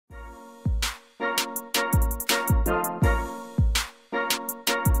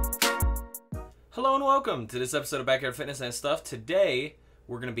Hello and welcome to this episode of Backyard Fitness and Stuff. Today,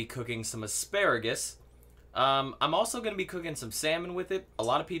 we're going to be cooking some asparagus. I'm also going to be cooking some salmon with it. A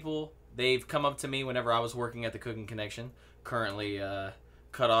lot of people, they've come up to me whenever I was working at the Cooking Connection, currently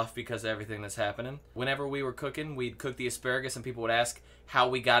cut off because of everything that's happening. Whenever we were cooking, we'd cook the asparagus and people would ask how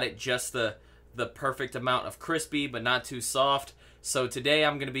we got it just the perfect amount of crispy but not too soft. So today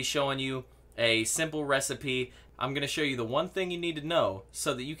I'm going to be showing you a simple recipe. I'm going to show you the one thing you need to know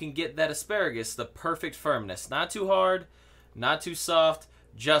so that you can get that asparagus the perfect firmness. Not too hard, not too soft,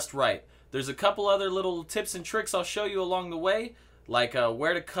 just right. There's a couple other little tips and tricks I'll show you along the way, like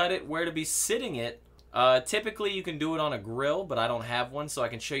where to cut it, where to be sitting it. Typically you can do it on a grill, but I don't have one, so I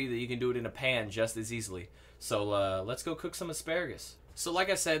can show you that you can do it in a pan just as easily. So let's go cook some asparagus. So like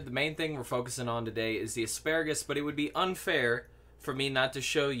I said, the main thing we're focusing on today is the asparagus, but it would be unfair for me not to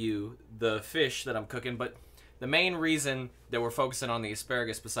show you the fish that I'm cooking. But the main reason that we're focusing on the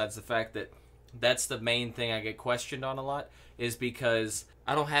asparagus, besides the fact that that's the main thing I get questioned on a lot, is because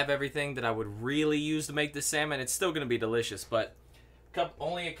I don't have everything that I would really use to make the salmon. It's still going to be delicious, but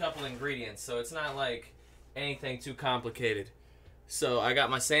only a couple ingredients, so it's not like anything too complicated. So I got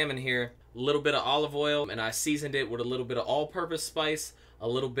my salmon here, a little bit of olive oil, and I seasoned it with a little bit of all-purpose spice, a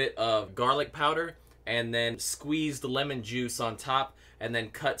little bit of garlic powder, and then squeeze the lemon juice on top, and then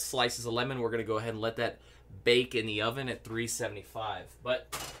cut slices of lemon. We're going to go ahead and let that bake in the oven at 375.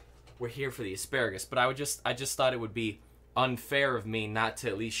 But we're here for the asparagus. But I just thought it would be unfair of me not to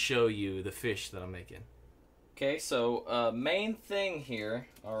at least show you the fish that I'm making. Okay, so main thing here,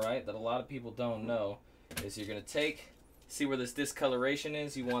 all right, that a lot of people don't know is you're going to see where this discoloration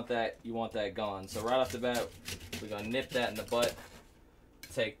is. You want that gone. So right off the bat, we're going to nip that in the butt.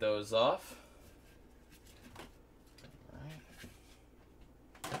 Take those off. All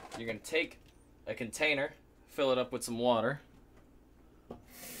right. You're going to take a container, fill it up with some water,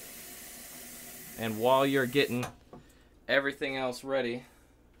 and while you're getting everything else ready,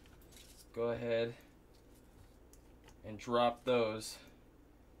 go ahead and drop those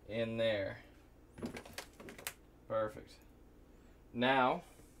in there. Perfect. Now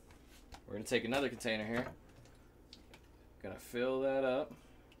we're going to take another container here, gonna fill that up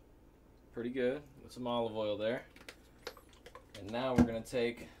pretty good with some olive oil there, and now we're going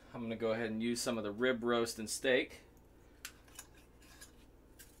to I'm going to go ahead and use some of the rib roast and steak.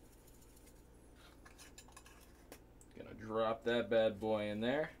 Going to drop that bad boy in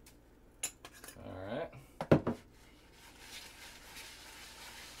there. Alright.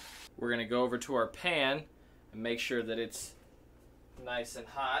 We're going to go over to our pan and make sure that it's nice and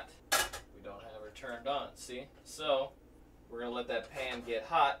hot. We don't have her turned on, see? So, we're going to let that pan get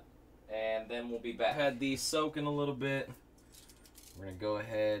hot, and then we'll be back. Had these soaking a little bit. We're going to go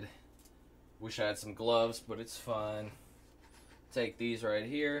ahead, wish I had some gloves, but it's fine. Take these right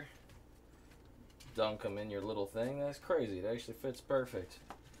here, dunk them in your little thing. That's crazy, it actually fits perfect.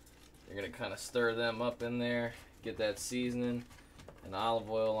 You're going to kind of stir them up in there, get that seasoning and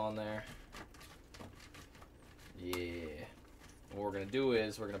olive oil on there. Yeah. And what we're going to do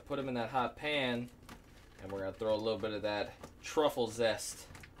is we're going to put them in that hot pan, and we're going to throw a little bit of that truffle zest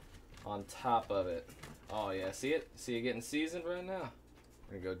on top of it. Oh yeah, see it? See it getting seasoned right now?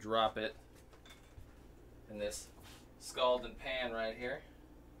 We're gonna go drop it in this scalding pan right here.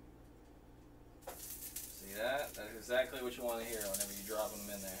 See that? That's exactly what you want to hear whenever you drop them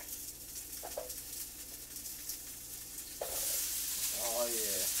in there. Oh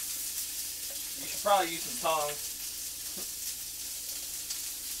yeah. You should probably use some tongs.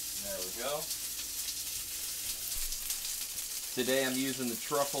 There we go. Today I'm using the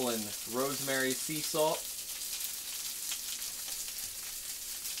truffle and rosemary sea salt.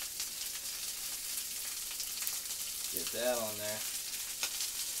 Get that on there.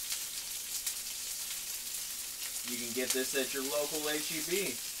 You can get this at your local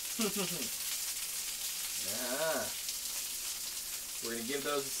HEB. Yeah. We're going to give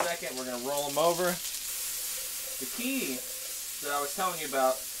those a second. We're going to roll them over. The key that I was telling you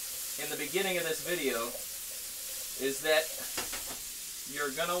about in the beginning of this video is that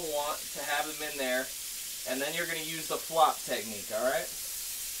you're going to want to have them in there, and then you're going to use the flop technique, alright?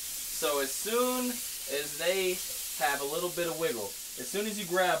 So as soon as they have a little bit of wiggle, as soon as you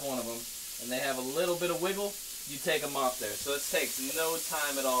grab one of them and they have a little bit of wiggle, you take them off there. So it takes no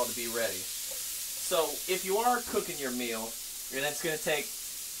time at all to be ready. So if you are cooking your meal, and it's going to take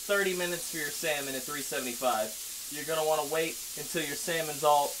 30 minutes for your salmon at 375, you're going to want to wait until your salmon's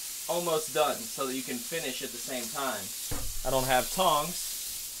almost done so that you can finish at the same time. I don't have tongs,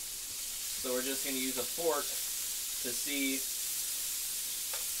 so we're just going to use a fork to see.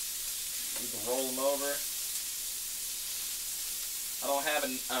 You can roll them over. I don't have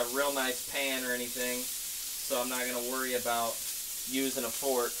a real nice pan or anything, so I'm not going to worry about using a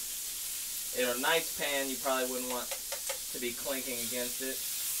fork. In a nice pan, you probably wouldn't want to be clinking against it.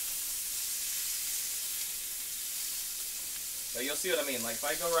 But you'll see what I mean. Like if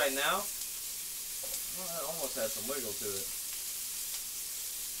I go right now, well, that almost has some wiggle to it.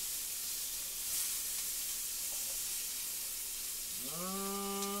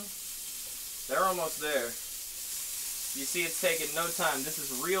 They're almost there. You see it's taking no time. This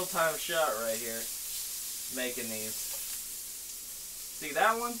is a real-time shot right here, making these. See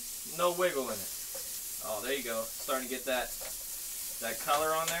that one? No wiggle in it. Oh, there you go. Starting to get that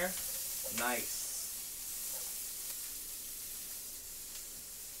color on there. Nice.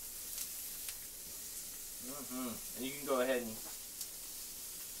 And you can go ahead and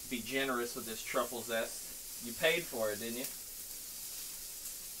be generous with this truffle zest. You paid for it, didn't you?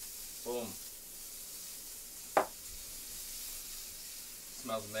 Boom.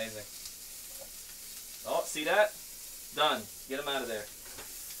 Smells amazing. Oh, see that? Done. Get them out of there.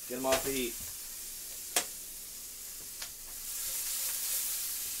 Get them off the heat.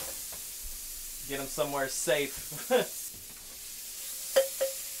 Get them somewhere safe.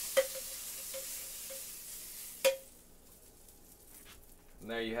 And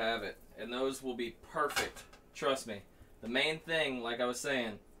there you have it. And those will be perfect. Trust me. The main thing, like I was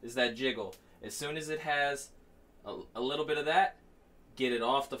saying, is that jiggle. As soon as it has a little bit of that, get it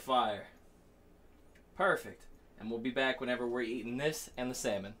off the fire. Perfect. And we'll be back whenever we're eating this and the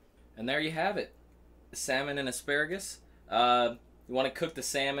salmon. And there you have it. Salmon and asparagus. You want to cook the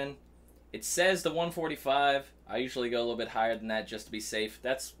salmon. It says the 145. I usually go a little bit higher than that just to be safe.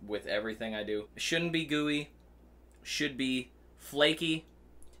 That's with everything I do. It shouldn't be gooey. Should be flaky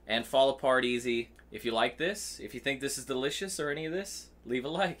and fall apart easy. If you like this, if you think this is delicious or any of this, leave a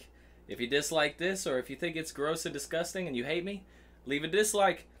like. If you dislike this or if you think it's gross and disgusting and you hate me, leave a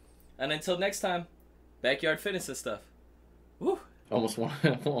dislike. And until next time, backyard fitness and stuff. Woo! Almost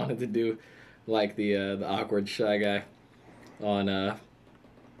wanted to do like the awkward shy guy on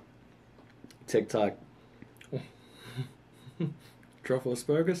TikTok. Truffle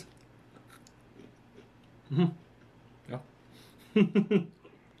asparagus? Mm-hmm. Yeah.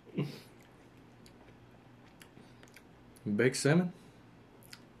 Baked salmon?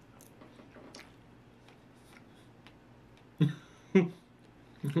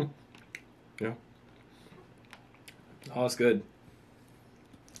 Yeah. Oh, it's good.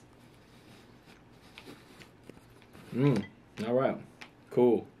 All right.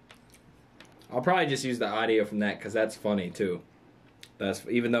 Cool. I'll probably just use the audio from that because that's funny too. That's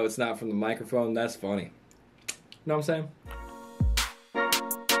even though it's not from the microphone, that's funny. You know what I'm saying?